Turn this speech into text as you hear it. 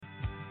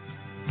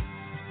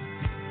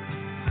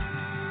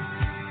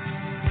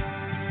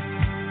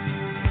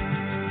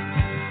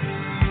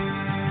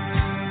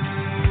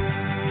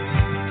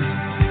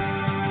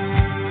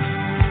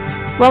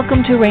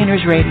Welcome to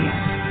Rainers Radio,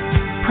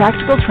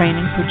 practical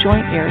training for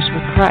joint heirs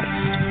with Christ,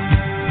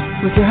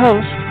 with your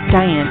host,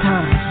 Diane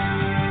Thomas.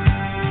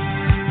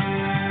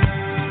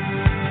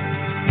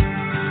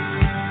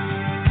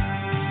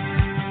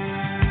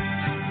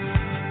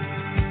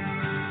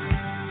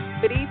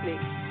 Good evening,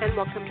 and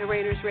welcome to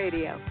Rainers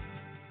Radio.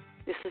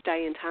 This is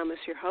Diane Thomas,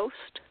 your host.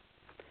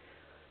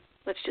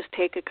 Let's just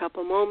take a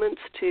couple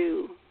moments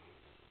to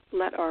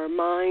let our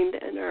mind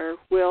and our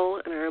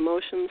will and our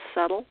emotions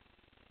settle,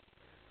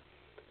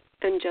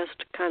 and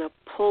just kind of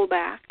pull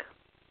back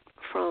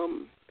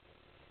from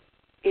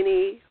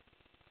anything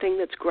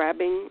that's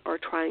grabbing or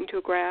trying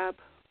to grab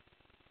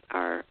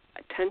our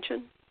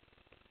attention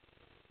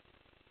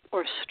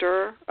or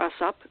stir us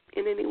up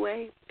in any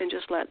way, and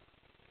just let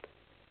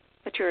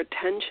your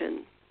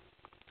attention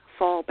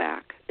fall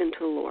back into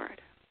the Lord.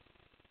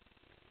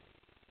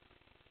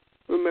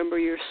 Remember,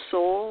 your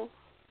soul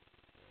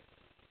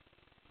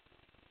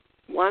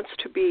wants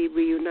to be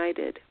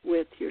reunited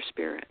with your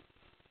spirit.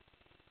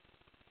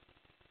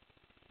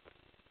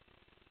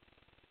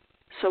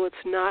 So it's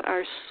not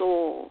our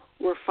soul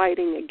we're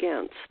fighting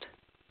against,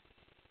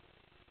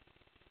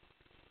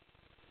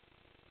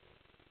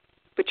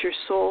 but your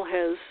soul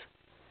has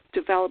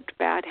developed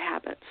bad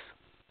habits,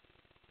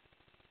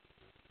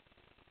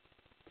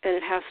 and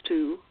it has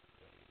to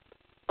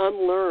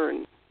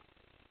unlearn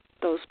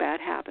those bad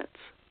habits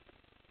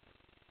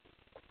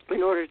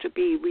in order to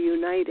be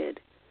reunited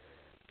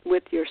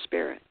with your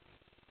spirit.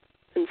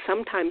 And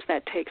sometimes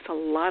that takes a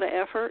lot of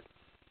effort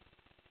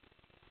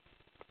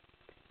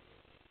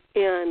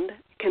and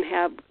can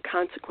have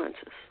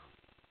consequences.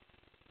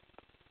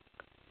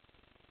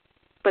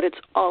 But it's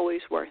always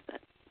worth it.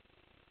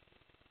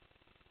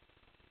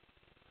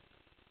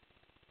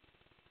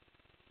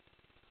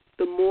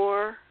 The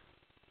more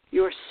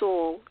your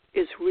soul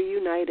is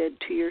reunited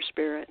to your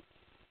spirit,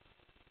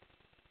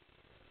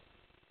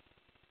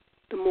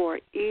 the more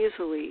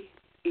easily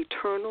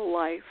eternal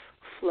life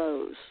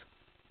flows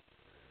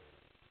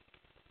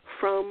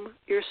from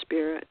your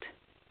spirit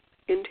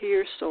into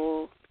your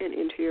soul and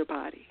into your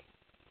body.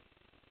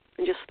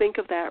 And just think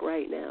of that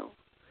right now.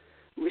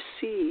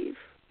 Receive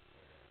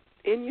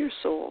in your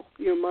soul,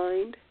 your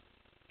mind,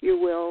 your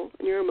will,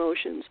 and your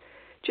emotions.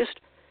 Just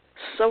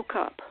soak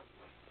up,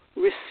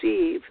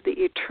 receive the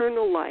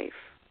eternal life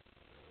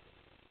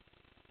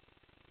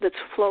that's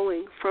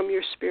flowing from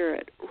your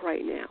spirit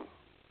right now.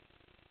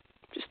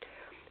 Just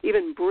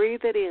even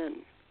breathe it in.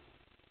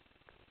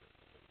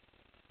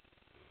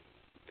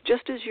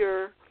 Just as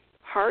your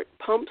heart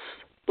pumps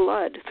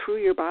blood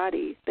through your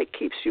body that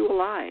keeps you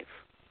alive,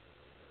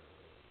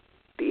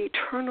 the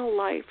eternal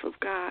life of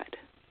God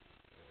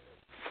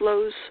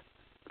flows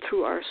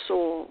through our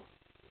soul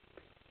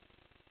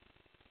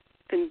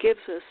and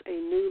gives us a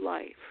new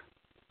life.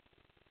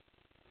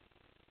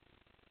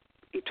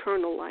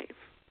 Eternal life.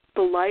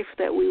 The life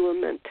that we were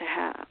meant to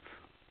have.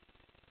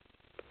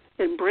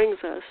 And brings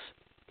us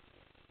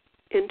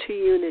into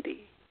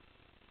unity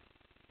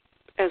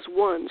as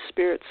one,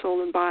 spirit,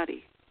 soul, and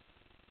body,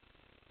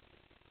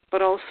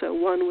 but also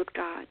one with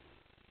God.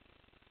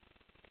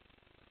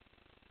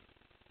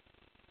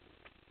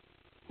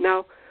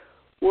 Now,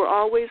 we're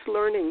always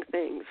learning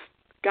things.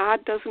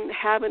 God doesn't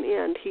have an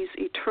end. He's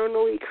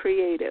eternally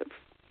creative.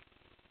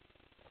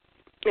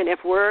 And if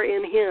we're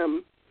in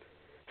Him,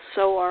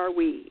 so are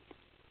we.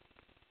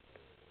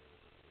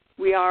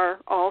 We are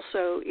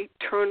also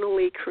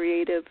eternally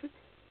creative,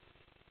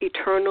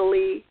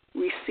 eternally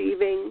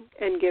receiving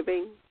and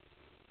giving,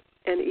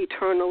 and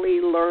eternally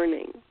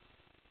learning.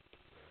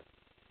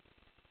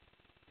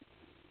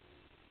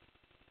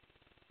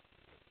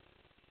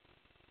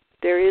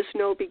 There is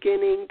no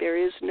beginning, there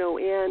is no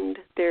end.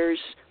 There's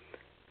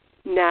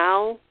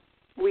now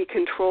we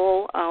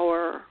control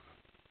our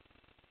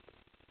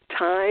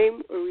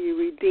time, or we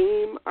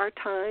redeem our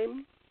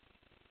time.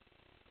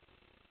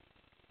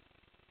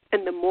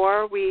 And the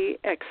more we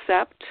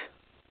accept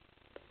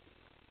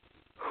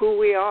who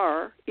we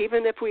are,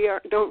 even if we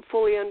don't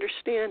fully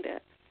understand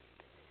it,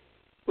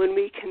 when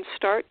we can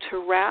start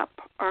to wrap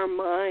our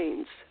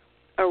minds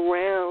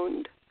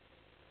around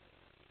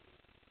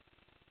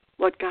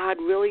what God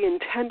really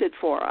intended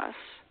for us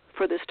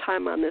for this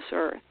time on this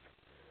earth,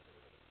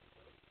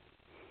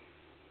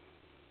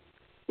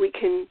 we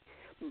can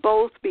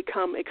both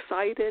become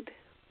excited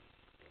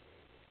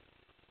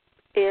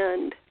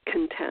and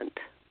content,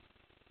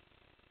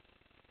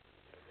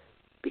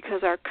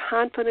 because our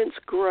confidence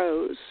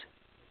grows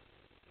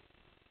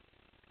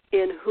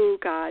in who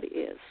God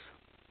is.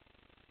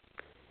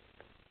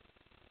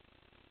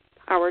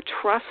 Our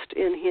trust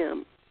in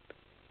Him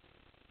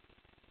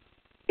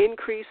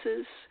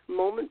increases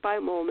moment by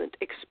moment,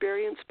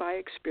 experience by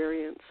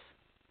experience.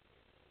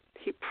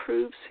 He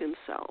proves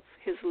Himself,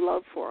 His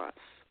love for us.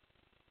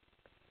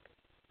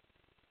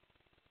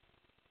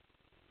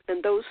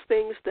 And those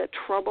things that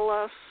trouble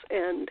us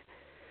and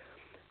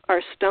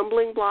are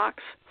stumbling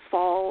blocks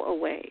fall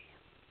away.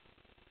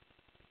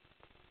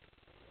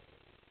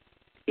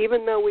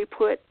 Even though we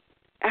put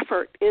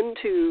effort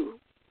into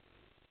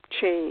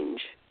change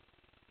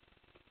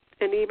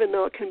And even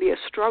though it can be a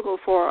struggle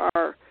for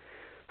our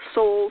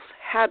soul's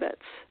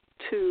habits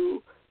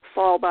to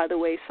fall by the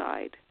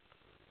wayside,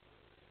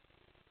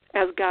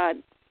 as God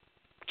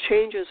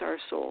changes our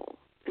soul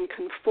and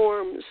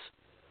conforms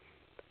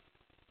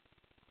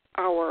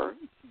our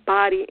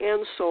body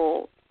and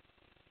soul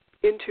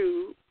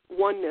into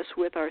oneness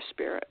with our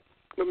spirit.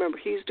 Remember,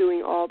 He's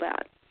doing all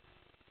that.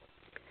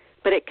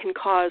 But it can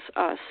cause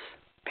us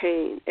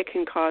pain. It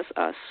can cause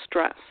us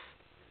stress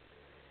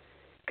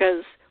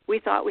because we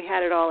thought we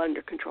had it all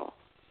under control.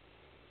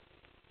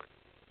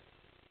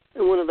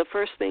 And one of the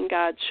first things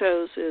God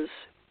shows is,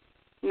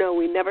 no,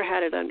 we never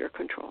had it under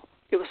control.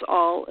 It was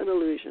all an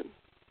illusion.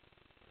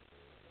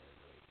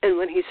 And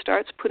when He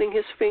starts putting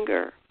His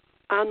finger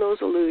on those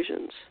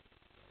illusions,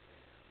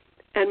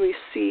 and we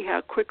see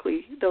how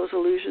quickly those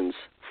illusions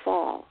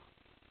fall,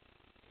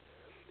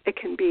 it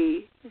can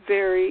be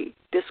very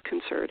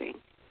disconcerting.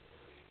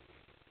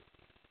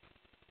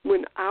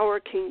 When our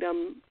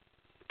kingdom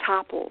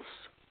topples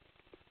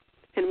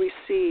and we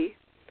see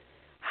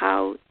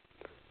how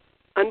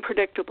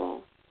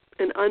unpredictable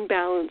and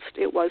unbalanced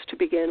it was to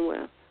begin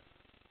with,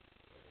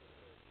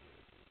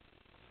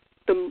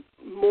 the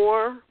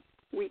more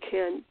we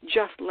can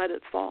just let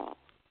it fall.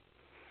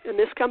 And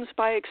this comes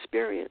by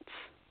experience.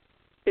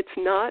 It's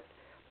not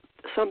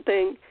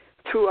something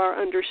through our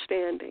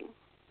understanding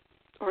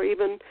or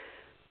even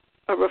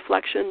a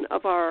reflection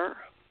of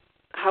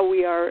how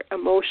we are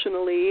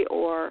emotionally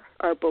or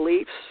our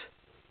beliefs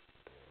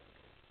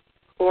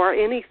or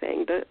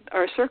anything,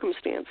 our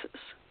circumstances.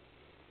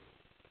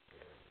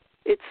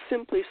 It's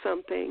simply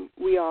something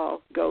we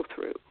all go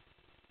through.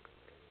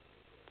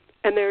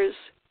 And there's,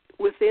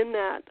 within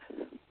that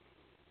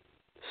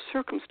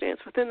circumstance,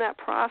 within that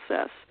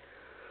process,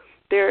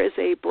 there is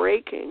a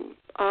breaking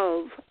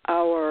of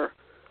our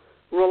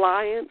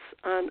reliance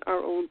on our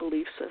own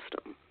belief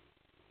system.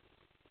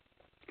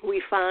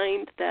 We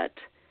find that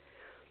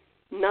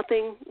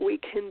nothing we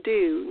can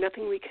do,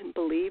 nothing we can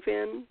believe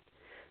in,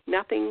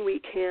 nothing we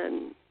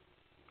can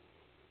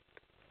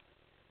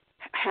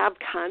have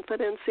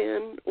confidence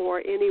in,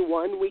 or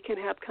anyone we can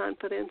have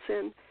confidence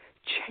in,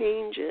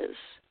 changes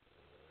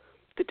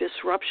the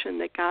disruption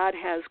that God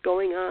has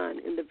going on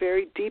in the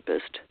very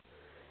deepest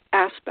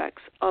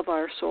aspects of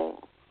our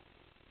soul.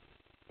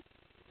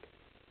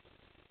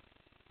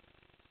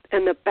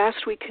 And the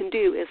best we can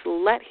do is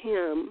let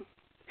Him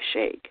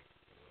shake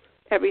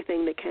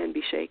everything that can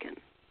be shaken.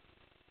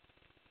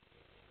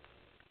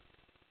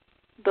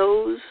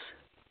 Those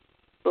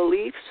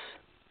beliefs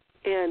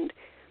and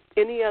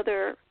any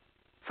other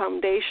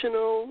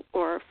foundational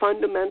or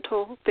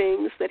fundamental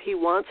things that He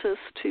wants us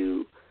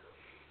to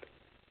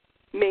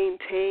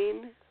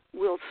maintain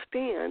will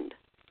stand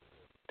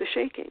the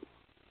shaking.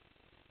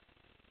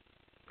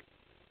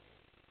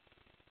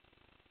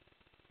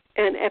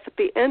 And if at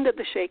the end of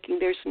the shaking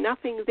there's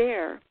nothing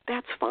there,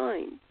 that's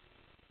fine.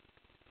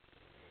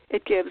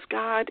 It gives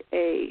God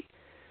a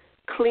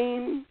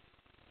clean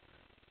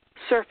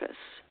surface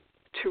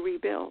to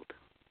rebuild.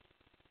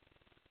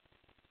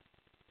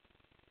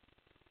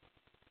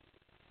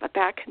 But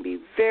that can be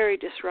very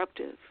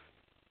disruptive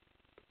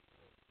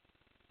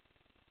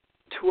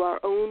to our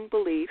own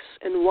beliefs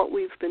and what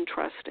we've been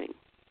trusting,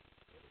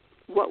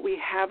 what we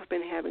have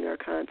been having our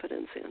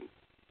confidence in.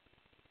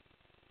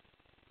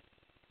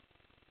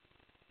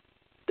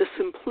 The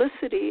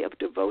simplicity of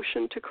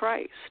devotion to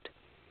Christ,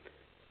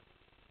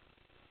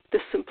 the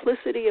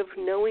simplicity of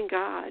knowing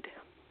God,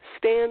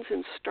 stands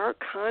in stark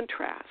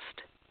contrast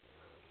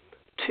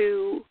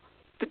to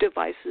the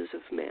devices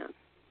of man,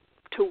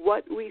 to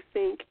what we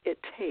think it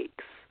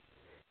takes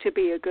to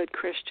be a good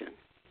Christian,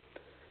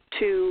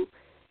 to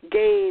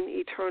gain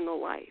eternal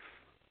life,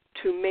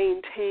 to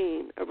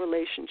maintain a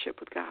relationship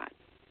with God.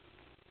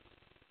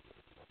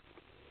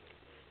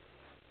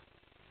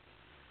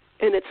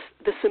 And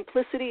the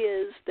simplicity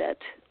is that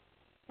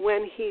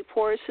when He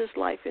pours His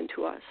life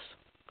into us,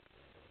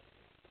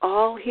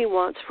 all He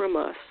wants from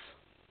us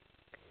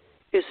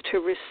is to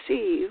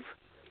receive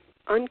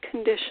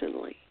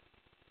unconditionally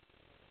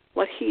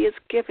what He is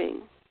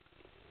giving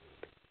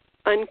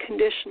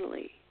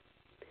unconditionally,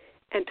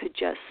 and to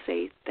just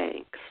say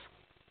thanks.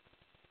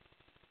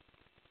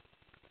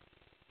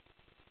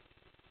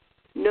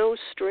 No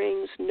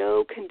strings,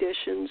 no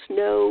conditions,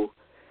 no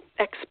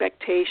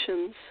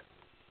expectations,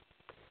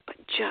 but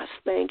just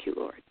thank you,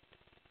 Lord.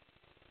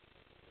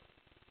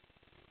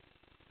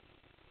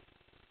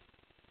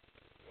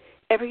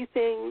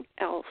 Everything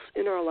else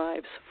in our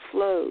lives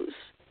flows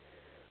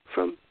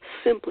from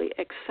simply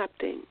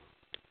accepting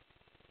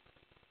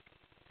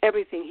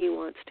everything He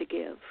wants to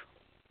give.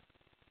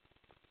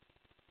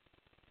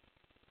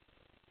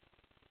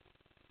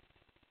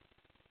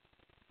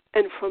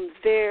 And from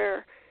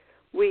there,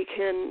 we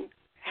can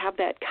have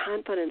that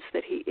confidence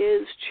that He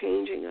is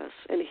changing us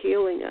and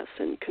healing us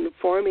and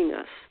conforming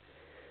us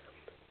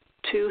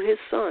to His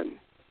Son,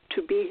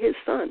 to be His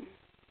Son,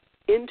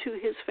 into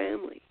His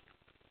family.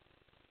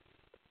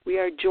 We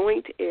are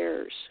joint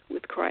heirs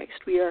with Christ.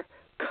 We are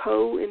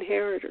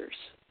co-inheritors.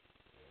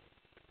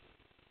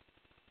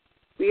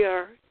 We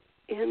are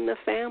in the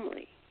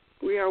family.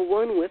 We are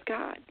one with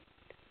God.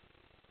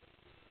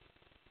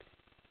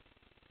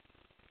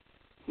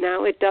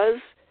 Now, it does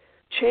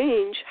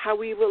change how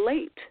we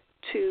relate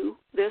to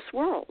this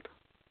world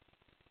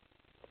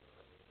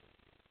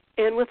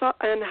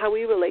and how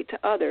we relate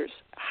to others,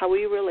 how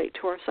we relate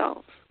to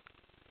ourselves.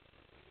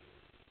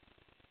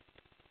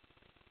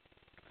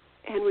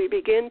 And we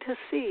begin to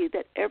see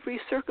that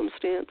every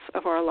circumstance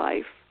of our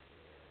life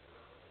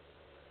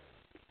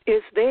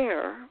is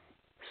there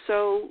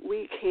so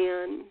we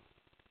can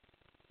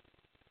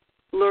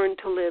learn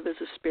to live as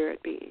a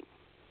spirit being.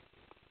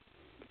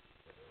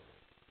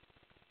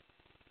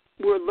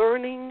 We're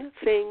learning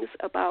things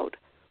about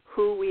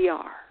who we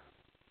are,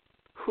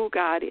 who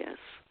God is,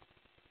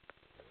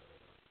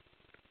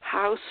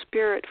 how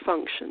spirit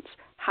functions,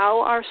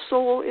 how our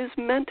soul is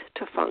meant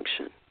to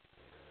function,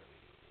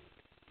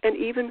 and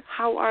even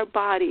how our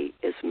body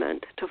is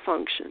meant to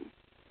function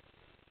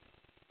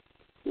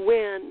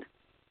when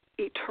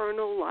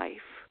eternal life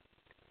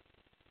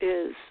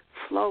is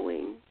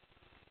flowing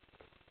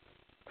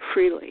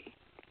freely.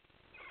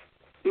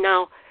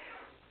 Now,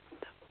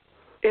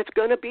 it's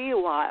going to be a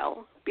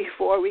while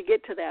before we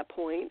get to that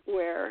point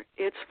where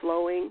it's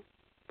flowing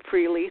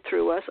freely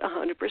through us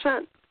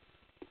 100%.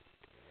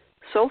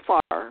 So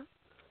far,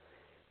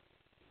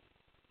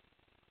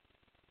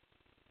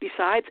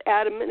 besides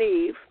Adam and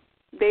Eve,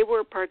 they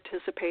were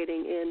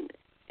participating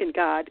in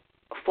God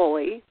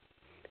fully,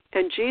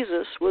 and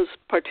Jesus was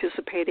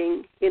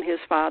participating in his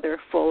Father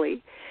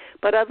fully.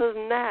 But other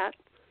than that,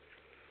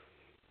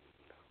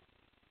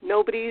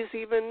 nobody's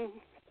even,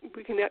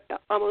 we can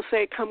almost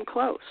say, come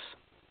close.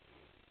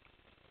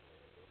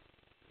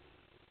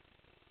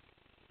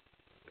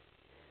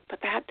 But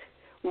that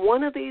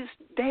one of these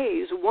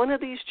days, one of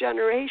these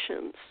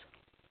generations,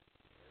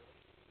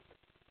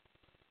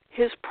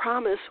 his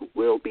promise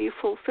will be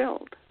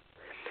fulfilled.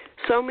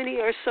 So many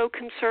are so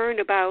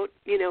concerned about,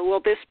 will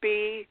this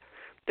be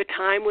the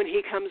time when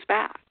he comes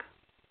back?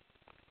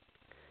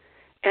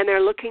 And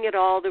they're looking at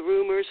all the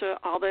rumors,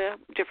 all the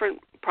different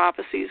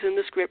prophecies in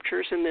the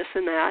scriptures and this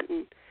and that.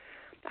 And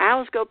I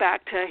always go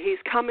back to he's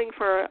coming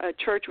for a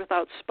church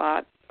without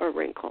spot or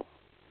wrinkle.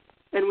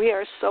 And we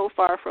are so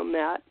far from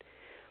that.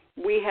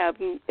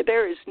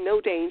 There is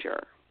no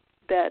danger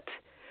that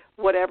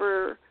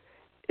whatever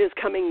is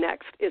coming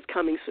next is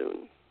coming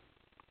soon.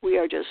 We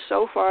are just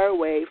so far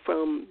away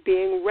from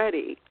being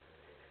ready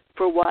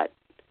for what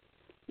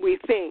we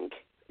think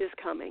is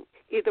coming.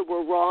 Either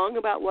we're wrong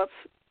about what's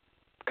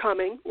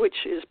coming, which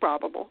is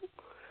probable,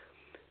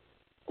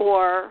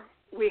 or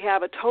we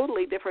have a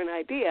totally different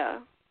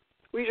idea.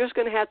 We're just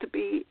going to have to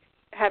be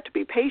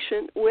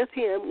patient with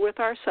him, with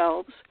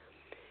ourselves,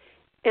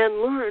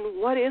 and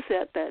learn what is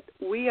it that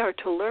we are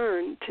to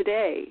learn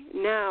today,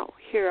 now,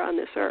 here on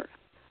this earth,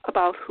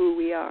 about who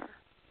we are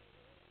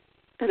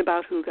and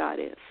about who God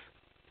is.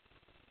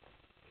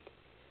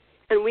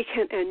 And we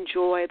can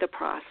enjoy the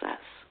process.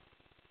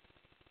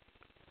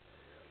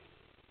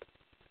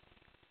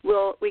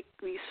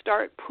 We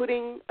start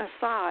putting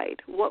aside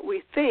what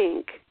we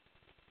think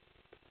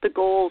the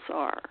goals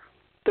are,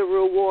 the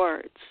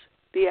rewards,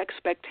 the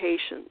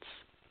expectations,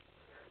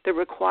 the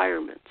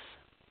requirements.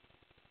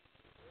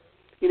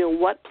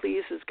 What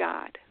pleases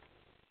God?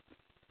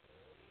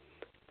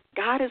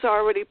 God is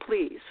already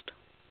pleased.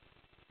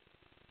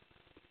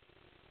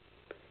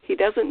 He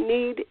doesn't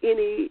need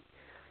any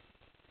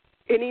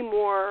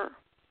more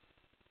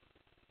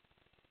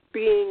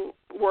being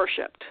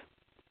worshipped.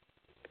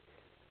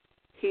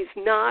 He's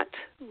not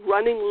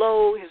running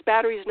low. His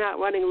battery's not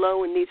running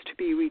low and needs to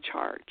be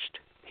recharged.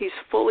 He's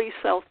fully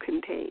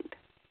self-contained.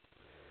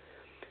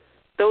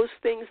 Those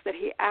things that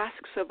he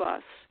asks of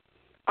us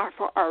are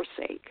for our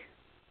sake,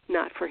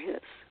 not for his.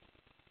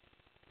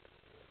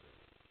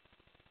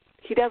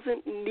 He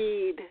doesn't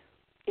need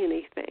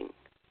anything.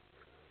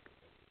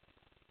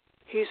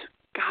 He's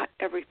got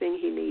everything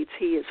he needs.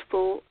 He is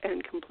full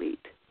and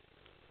complete.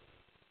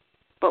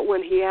 But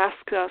when he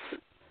asks us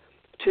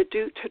to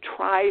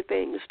try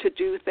things, to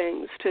do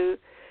things,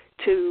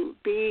 to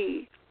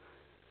be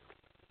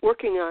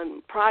working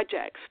on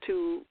projects,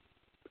 to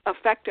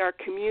affect our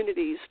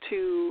communities,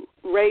 to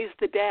raise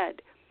the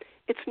dead,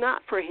 it's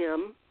not for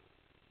him.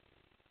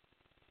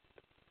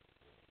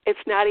 It's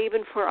not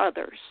even for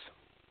others.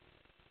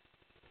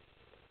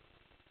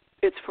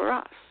 It's for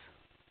us.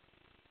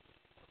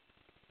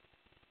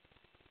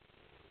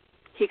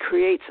 He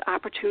creates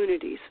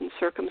opportunities and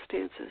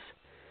circumstances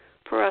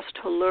for us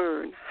to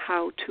learn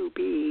how to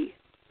be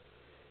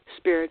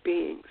spirit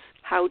beings,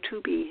 how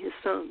to be his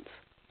sons.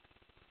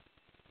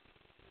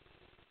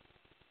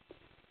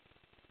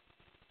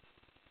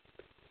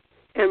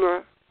 And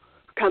we're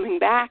coming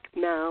back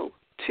now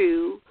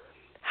to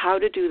how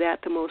to do that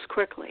the most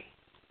quickly.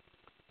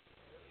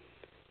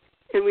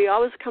 And we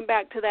always come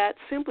back to that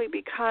simply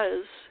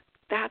because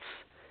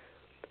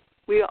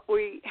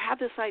we have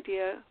this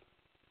idea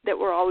that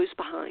we're always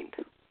behind.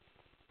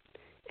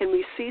 And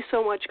we see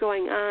so much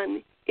going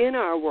on in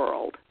our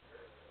world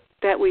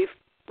that we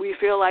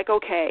feel like,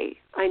 okay,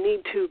 I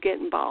need to get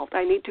involved.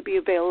 I need to be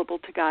available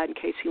to God in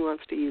case he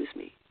wants to use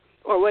me.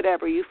 or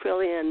whatever. You fill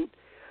in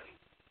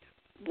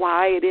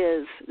why it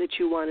is that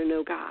you want to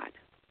know God.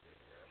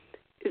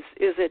 Is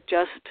it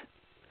just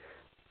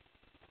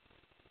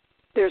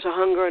there's a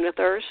hunger and a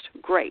thirst?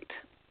 Great.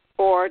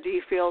 Or do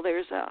you feel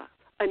there's a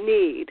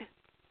need?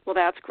 Well,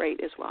 that's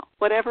great as well.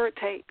 Whatever it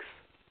takes.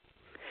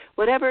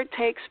 Whatever it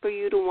takes for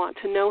you to want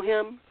to know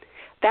him,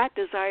 that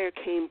desire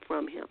came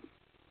from him.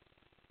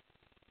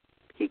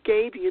 He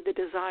gave you the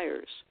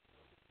desires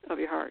of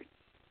your heart.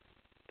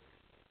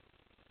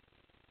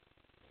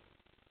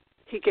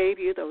 He gave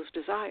you those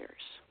desires.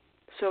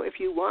 So if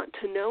you want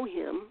to know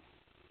him,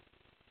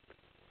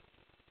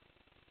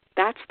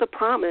 that's the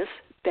promise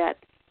that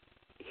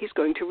he's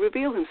going to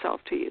reveal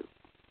himself to you.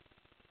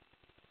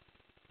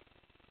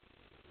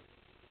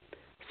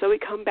 So we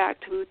come back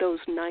to those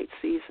night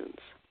seasons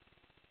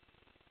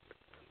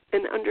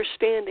and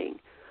understanding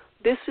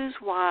this is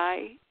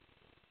why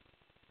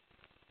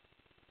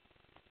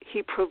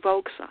he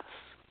provokes us.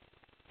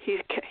 He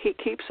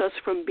keeps us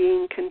from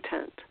being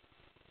content.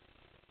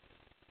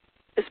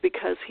 It's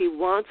because he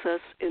wants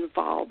us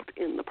involved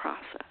in the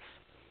process.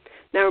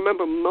 Now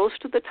remember,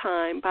 most of the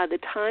time, by the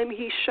time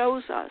he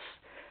shows us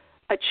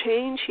a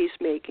change he's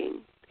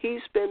making,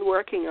 he's been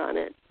working on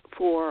it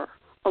for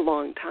a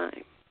long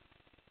time.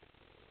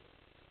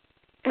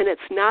 And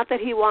it's not that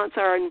he wants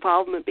our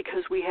involvement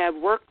because we have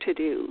work to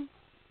do,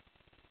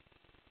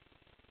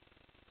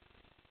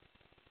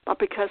 but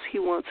because he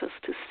wants us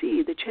to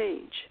see the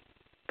change.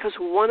 Because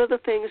one of the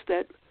things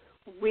that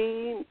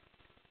we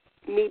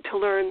need to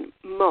learn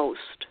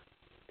most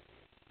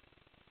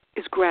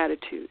is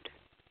gratitude,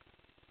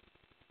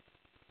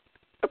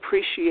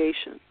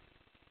 appreciation.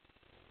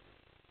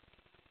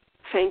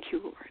 Thank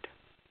you, Lord.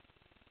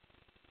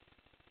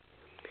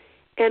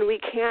 And we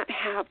can't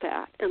have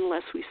that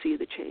unless we see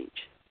the change.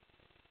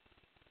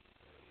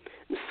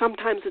 And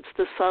sometimes it's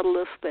the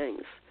subtlest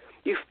things.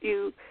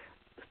 You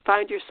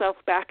find yourself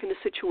back in a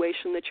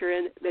situation that you're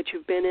in, that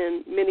you've been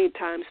in many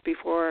times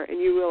before, and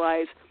you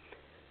realize,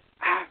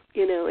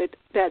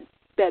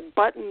 that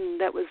button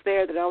that was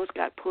there that always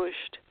got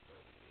pushed,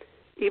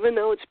 even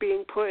though it's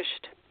being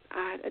pushed,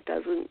 it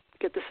doesn't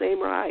get the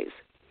same rise,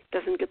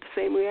 doesn't get the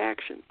same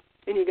reaction.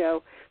 And you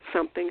go,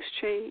 something's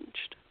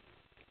changed.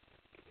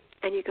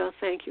 And you go,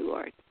 thank you,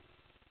 Lord.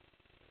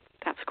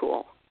 That's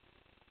cool.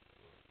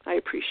 I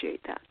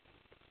appreciate that.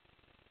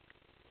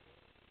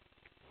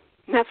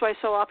 And that's why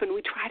so often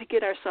we try to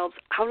get ourselves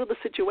out of the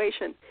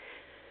situation.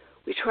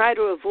 We try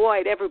to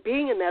avoid ever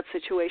being in that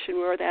situation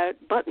where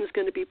that button's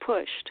going to be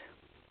pushed.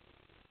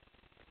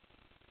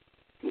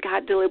 And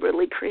God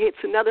deliberately creates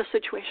another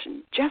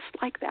situation just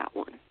like that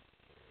one.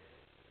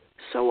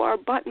 So our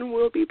button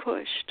will be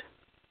pushed.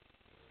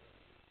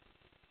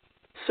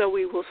 So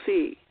we will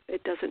see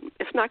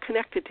it's not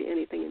connected to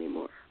anything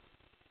anymore.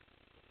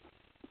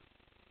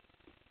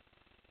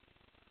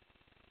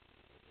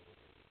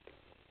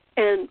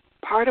 And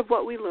part of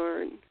what we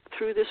learn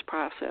through this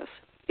process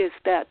is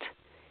that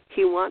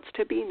he wants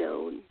to be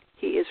known,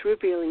 he is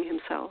revealing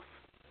himself,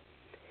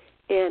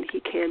 and he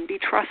can be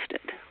trusted.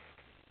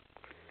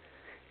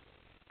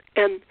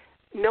 And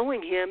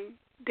knowing him,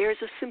 there's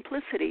a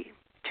simplicity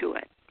to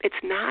it. It's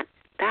not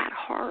that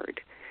hard.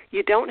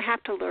 You don't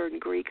have to learn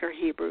Greek or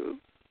Hebrew.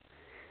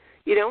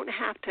 You don't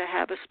have to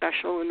have a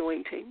special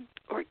anointing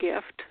or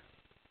gift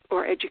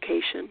or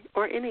education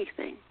or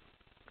anything.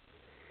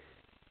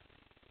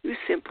 You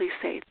simply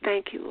say,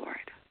 thank you,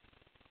 Lord.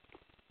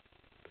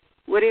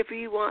 Whatever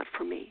you want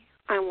from me,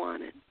 I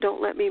want it.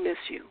 Don't let me miss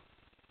you.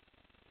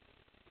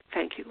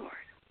 Thank you, Lord.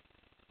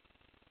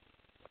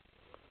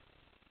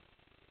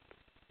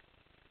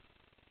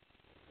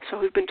 So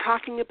we've been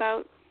talking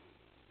about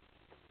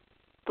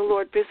the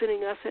Lord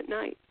visiting us at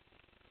night,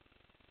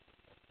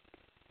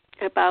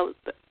 about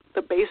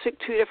the basic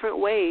two different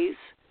ways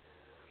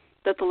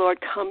that the Lord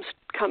comes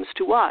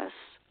to us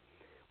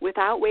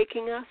without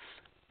waking us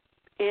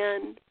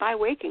and by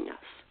waking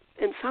us.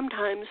 And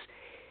sometimes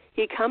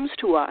he comes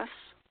to us,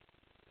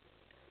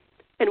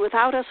 and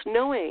without us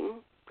knowing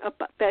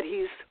that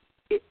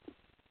he's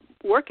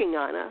working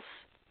on us,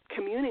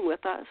 communing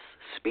with us,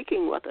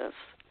 speaking with us,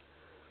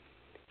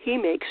 he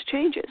makes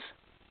changes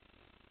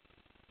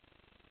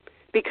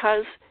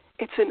because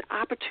it's an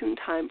opportune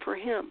time for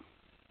him.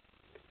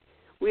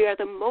 We are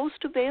the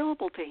most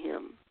available to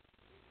him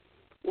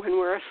when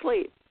we're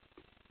asleep.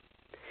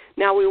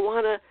 Now we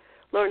want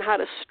to learn how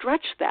to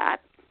stretch that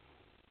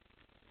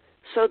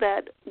so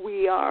that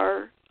we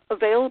are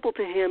available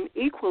to him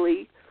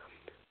equally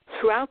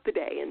throughout the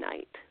day and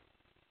night.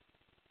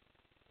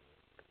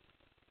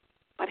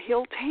 But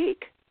he'll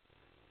take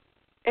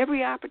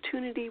every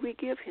opportunity we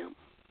give him.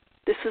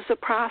 This is a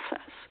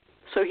process.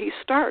 So he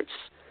starts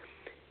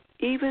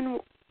even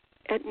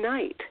at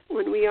night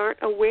when we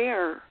aren't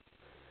aware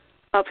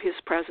of his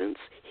presence.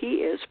 He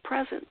is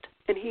present,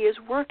 and he is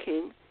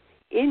working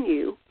in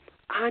you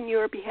on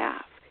your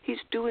behalf. He's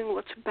doing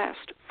what's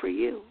best for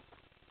you.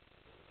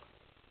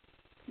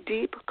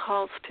 Deep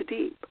calls to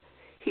deep.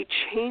 He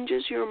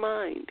changes your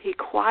mind. He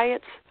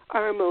quiets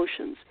our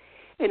emotions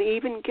and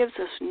even gives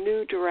us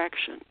new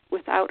direction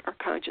without our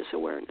conscious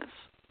awareness.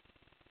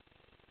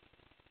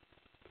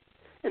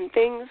 and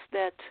things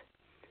that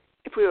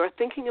if we were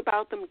thinking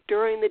about them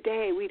during the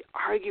day, we'd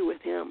argue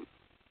with him.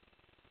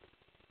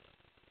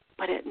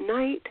 But at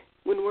night,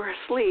 when we're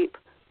asleep,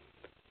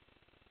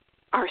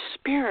 our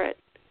spirit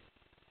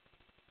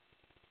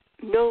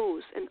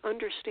knows and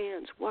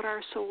understands what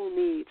our soul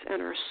needs,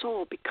 and our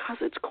soul, because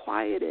it's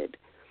quieted,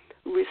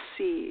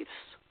 receives.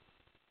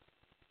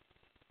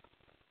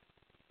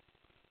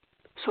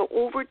 So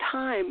over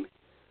time,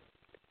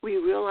 we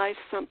realize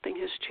something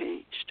has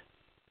changed.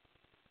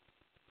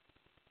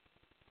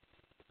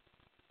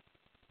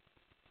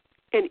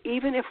 And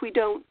even if we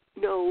don't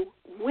know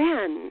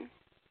when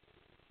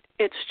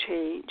it's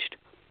changed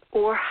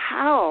or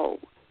how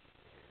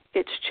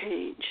it's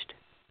changed,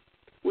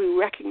 we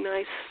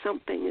recognize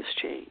something has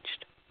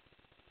changed.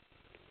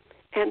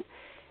 And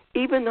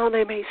even though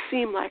they may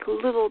seem like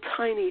little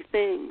tiny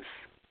things,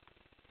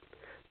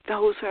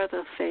 those are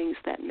the things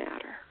that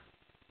matter.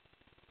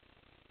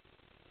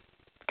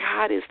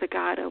 God is the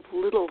God of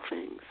little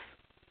things.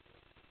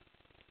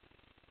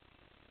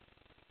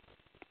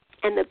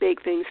 And the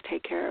big things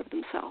take care of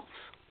themselves.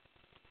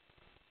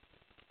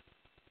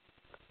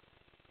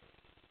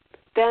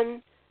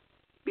 Then,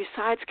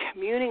 besides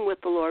communing with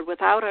the Lord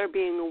without our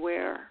being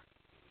aware,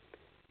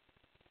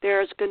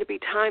 there's going to be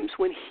times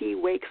when he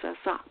wakes us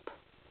up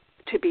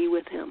to be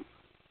with him.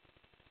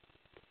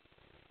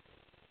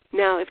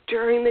 Now, if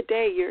during the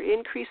day you're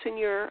increasing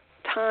your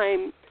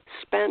time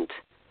spent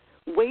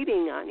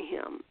waiting on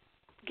him,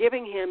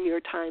 giving him your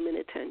time and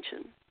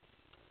attention,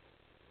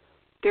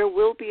 there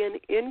will be an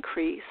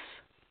increase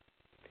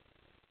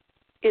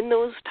in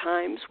those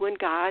times when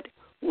God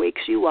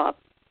wakes you up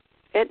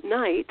at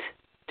night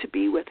to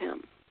be with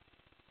him.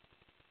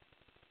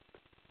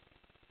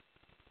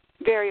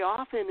 Very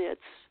often it's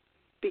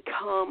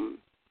become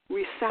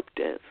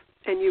receptive,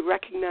 and you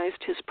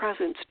recognized his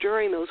presence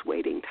during those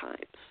waiting times.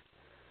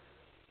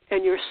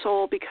 And your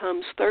soul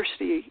becomes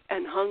thirsty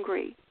and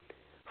hungry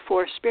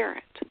for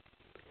spirit.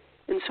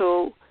 And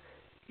so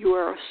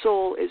your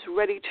soul is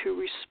ready to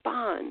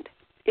respond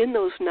in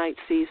those night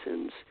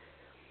seasons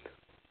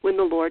when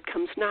the Lord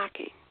comes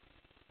knocking.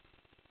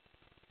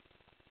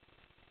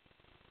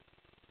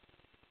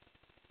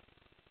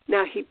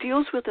 Now, he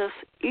deals with us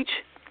each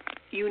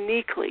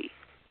uniquely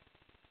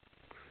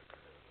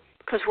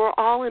because we're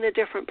all in a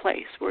different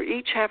place. We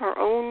each have our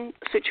own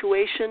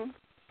situation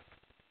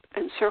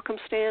and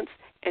circumstance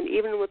and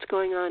even what's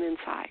going on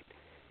inside.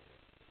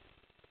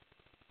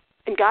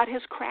 And God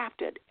has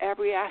crafted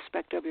every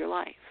aspect of your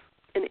life.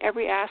 And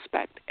every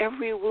aspect,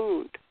 every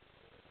wound,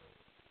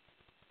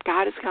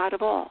 God is God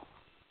of all.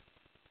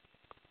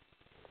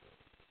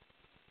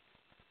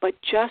 But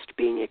just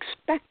being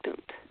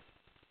expectant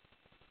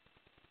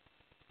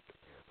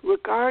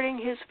regarding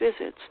his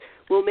visits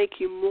will make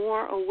you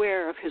more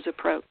aware of his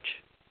approach.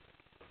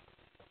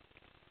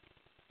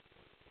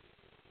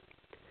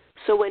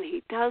 So when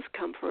he does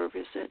come for a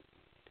visit,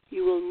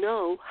 you will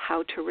know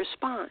how to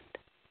respond.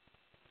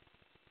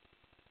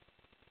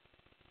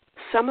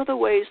 Some of the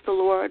ways the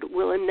Lord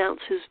will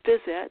announce his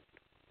visit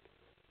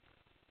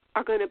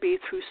are going to be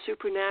through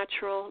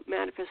supernatural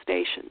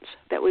manifestations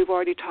that we've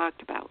already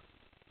talked about,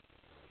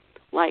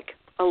 like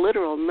a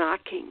literal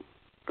knocking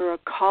or a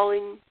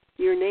calling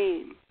your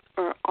name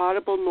or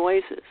audible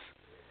noises,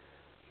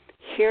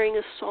 hearing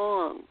a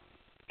song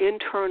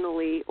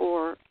internally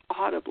or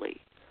audibly,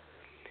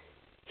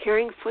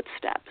 hearing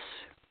footsteps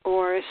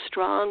or a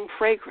strong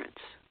fragrance,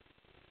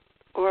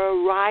 or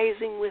a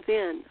rising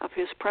within of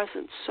his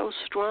presence so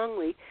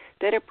strongly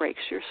that it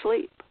breaks your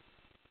sleep.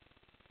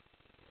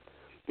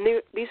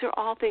 And these are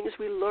all things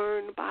we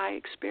learn by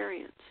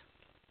experience.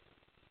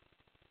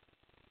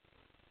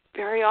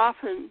 Very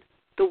often,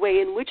 the way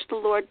in which the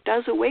Lord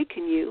does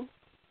awaken you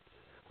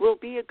will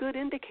be a good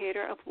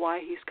indicator of why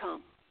he's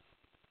come.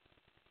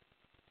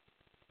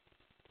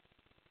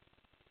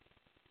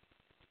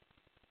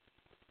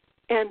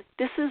 And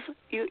this is,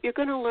 you're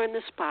going to learn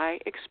this by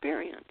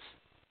experience.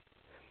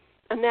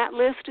 And that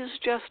list is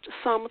just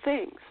some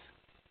things.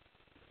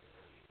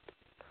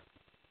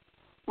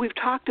 We've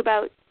talked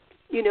about,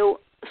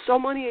 so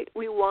many,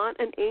 we want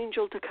an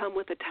angel to come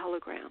with a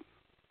telegram.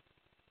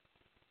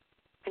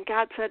 And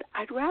God said,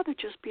 I'd rather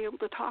just be able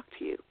to talk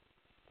to you,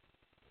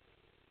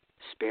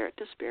 spirit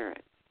to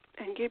spirit,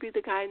 and give you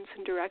the guidance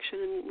and direction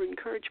and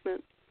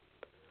encouragement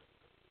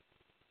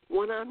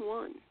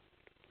one-on-one.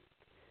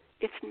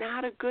 It's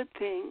not a good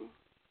thing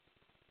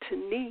to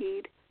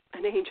need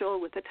an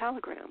angel with a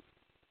telegram.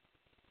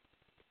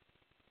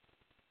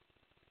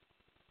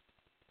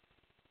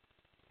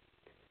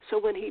 So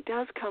when he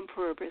does come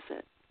for a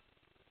visit,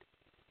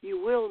 you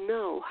will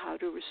know how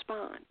to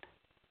respond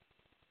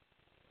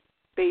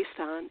based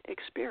on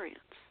experience.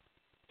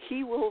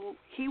 He will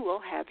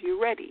have you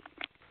ready.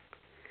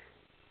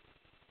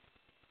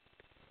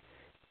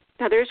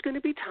 Now, there's going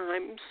to be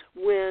times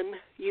when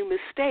you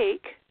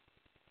mistake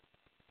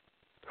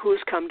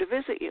who's come to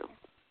visit you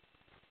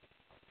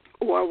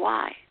or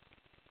why.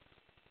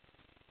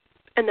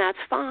 And that's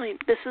fine.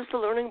 This is the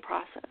learning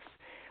process.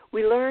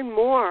 We learn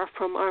more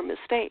from our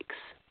mistakes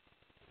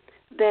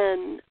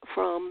than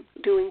from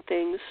doing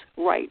things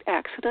right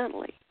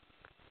accidentally.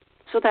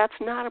 So that's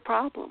not a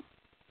problem.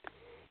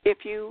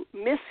 If you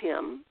miss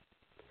him,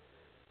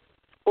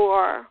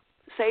 or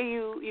say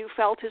you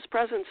felt his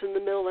presence in the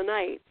middle of the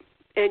night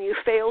and you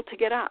failed to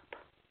get up,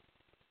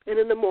 and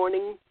in the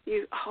morning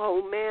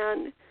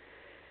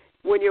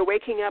when you're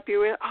waking up,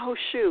 oh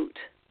shoot,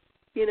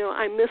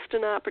 I missed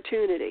an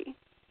opportunity.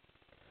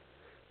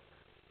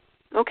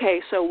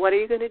 Okay, so what are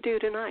you going to do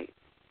tonight?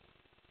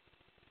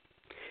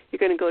 You're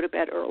going to go to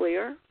bed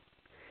earlier.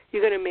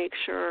 You're going to make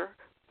sure,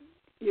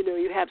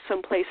 you have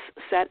some place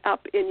set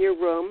up in your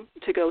room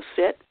to go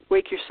sit,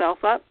 wake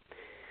yourself up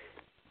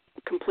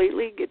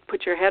completely,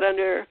 put your head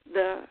under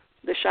the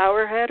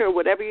shower head or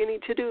whatever you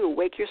need to do,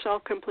 wake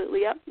yourself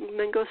completely up, and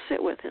then go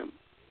sit with him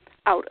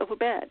out of a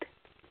bed.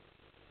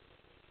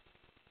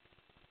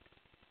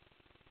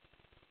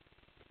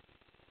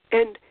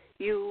 And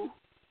you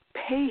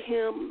pay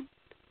him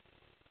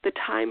the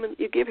time, and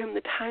you give him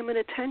the time and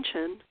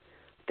attention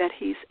that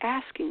he's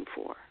asking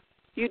for.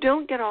 You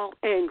don't get all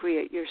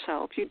angry at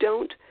yourself. You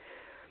don't,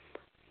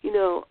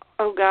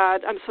 oh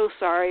God, I'm so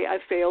sorry, I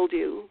failed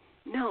you.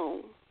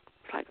 No.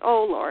 It's like,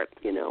 oh Lord,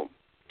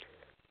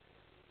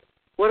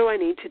 what do I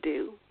need to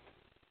do?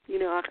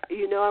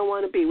 I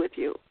want to be with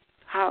you.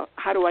 How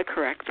do I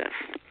correct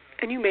this?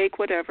 And you make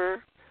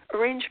whatever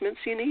arrangements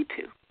you need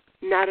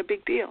to. Not a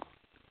big deal.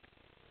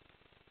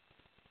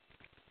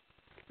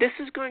 This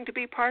is going to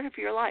be part of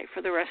your life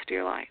for the rest of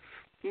your life,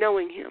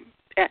 knowing him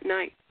at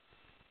night.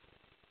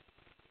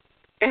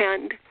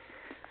 And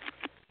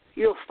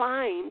you'll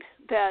find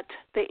that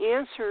the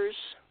answers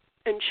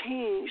and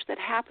change that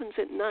happens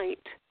at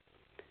night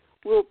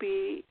will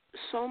be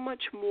so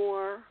much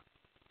more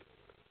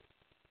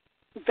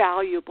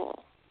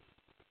valuable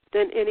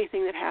than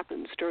anything that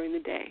happens during the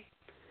day.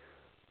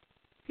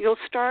 You'll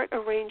start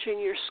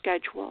arranging your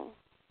schedule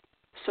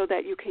so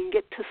that you can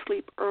get to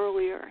sleep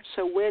earlier,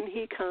 so when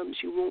he comes,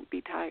 you won't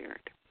be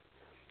tired.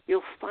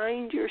 You'll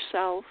find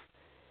yourself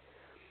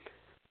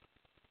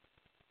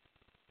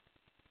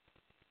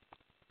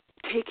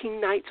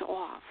taking nights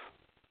off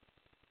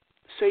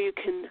so you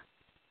can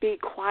be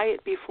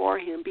quiet before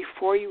him,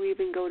 before you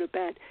even go to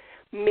bed,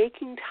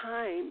 making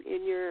time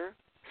in your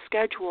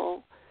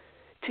schedule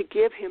to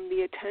give him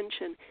the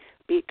attention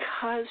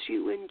because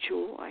you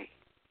enjoy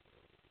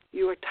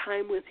your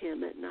time with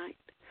him at night.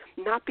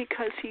 Not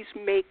because he's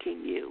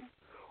making you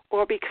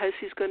or because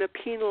he's going to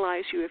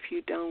penalize you if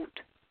you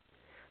don't,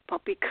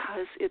 but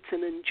because it's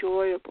an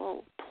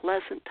enjoyable,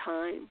 pleasant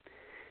time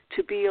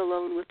to be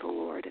alone with the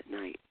Lord at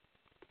night.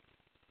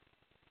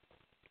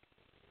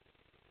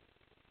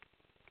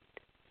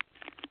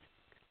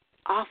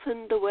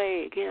 Often the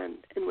way,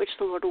 again, in which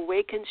the Lord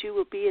awakens you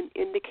will be an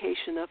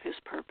indication of his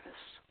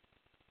purpose.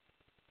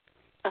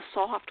 A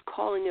soft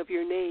calling of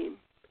your name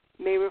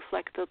may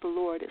reflect that the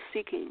Lord is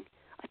seeking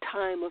a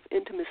time of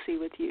intimacy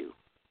with you.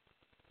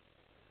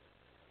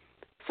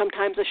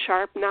 Sometimes a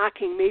sharp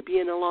knocking may be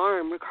an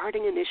alarm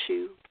regarding an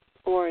issue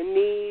or a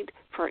need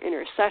for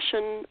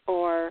intercession,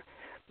 or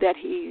that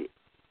he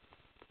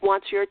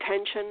wants your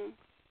attention,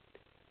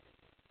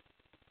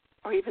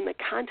 or even the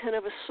content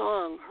of a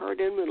song heard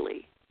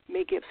inwardly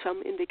may give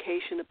some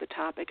indication of the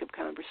topic of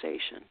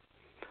conversation,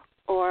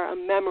 or a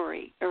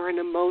memory or an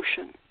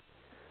emotion.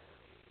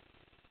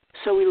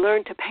 So we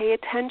learn to pay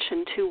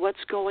attention to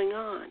what's going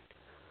on,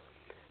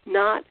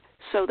 not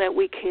so that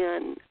we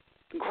can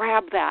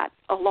grab that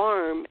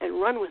alarm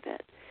and run with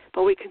it,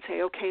 but we can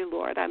say, okay,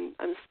 Lord, I'm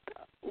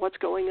what's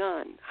going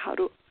on? How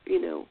do,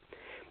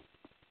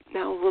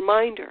 Now,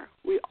 reminder,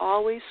 we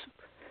always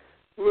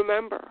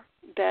remember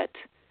that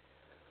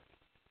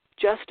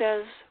just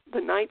as the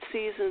night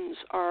seasons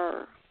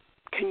are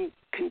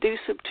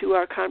conducive to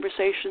our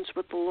conversations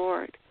with the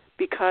Lord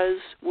because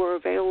we're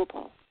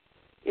available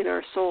in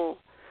our soul,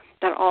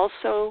 that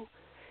also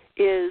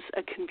is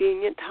a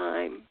convenient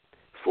time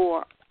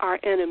for our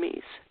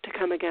enemies to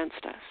come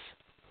against us.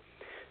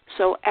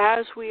 So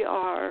as we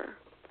are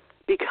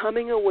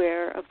becoming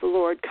aware of the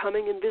Lord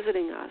coming and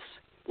visiting us,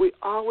 we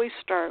always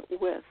start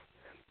with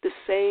the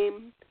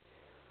same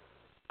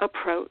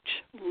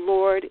approach.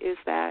 Lord, is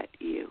that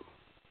you?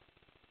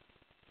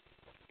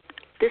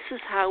 This is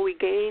how we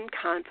gain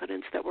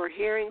confidence that we're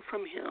hearing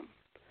from him.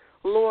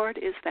 Lord,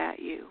 is that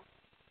you?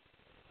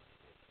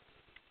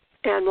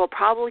 And we're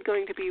probably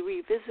going to be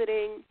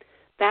revisiting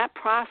that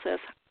process.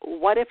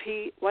 What if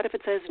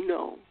it says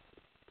no?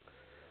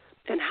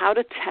 And how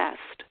to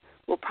test.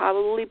 We'll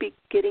probably be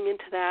getting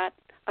into that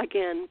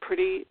again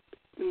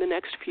in the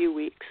next few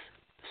weeks.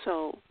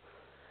 So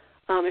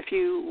if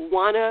you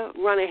want to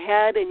run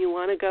ahead and you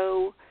want to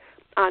go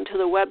onto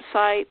the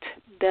website,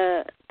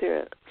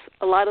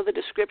 a lot of the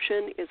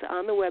description is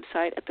on the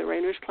website at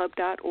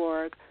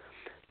therainersclub.org,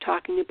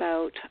 talking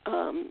about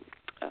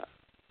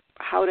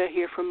how to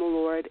hear from the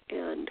Lord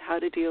and how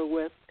to deal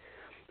with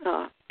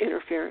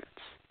interference.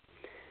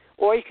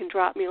 Or you can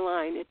drop me a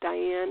line at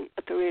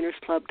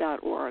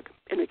diane@therainersclub.org,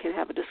 and we can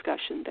have a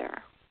discussion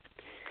there.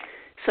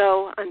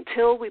 So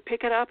until we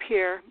pick it up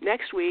here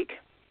next week,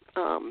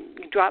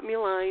 you drop me a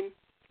line,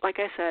 like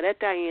I said, at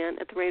Diane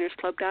at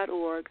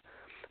therainersclub.org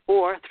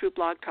or through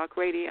Blog Talk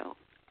Radio.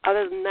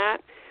 Other than that,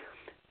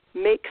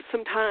 make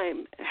some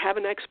time, have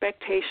an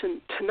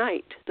expectation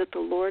tonight that the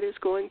Lord is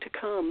going to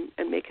come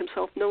and make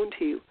himself known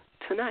to you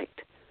tonight.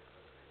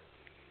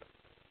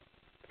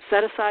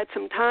 Set aside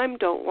some time.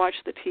 Don't watch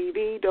the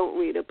TV. Don't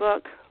read a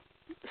book.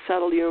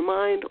 Settle your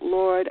mind.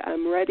 Lord,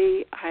 I'm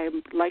ready.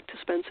 I'd like to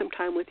spend some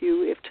time with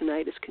you if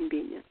tonight is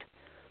convenient.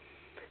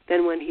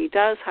 Then when he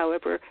does,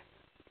 however,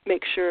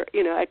 make sure,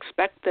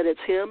 expect that it's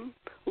him.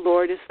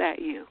 Lord, is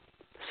that you?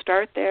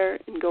 Start there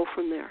and go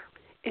from there.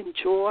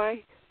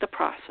 Enjoy the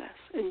process.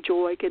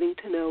 Enjoy getting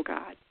to know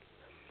God.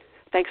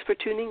 Thanks for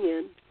tuning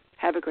in.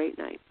 Have a great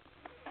night.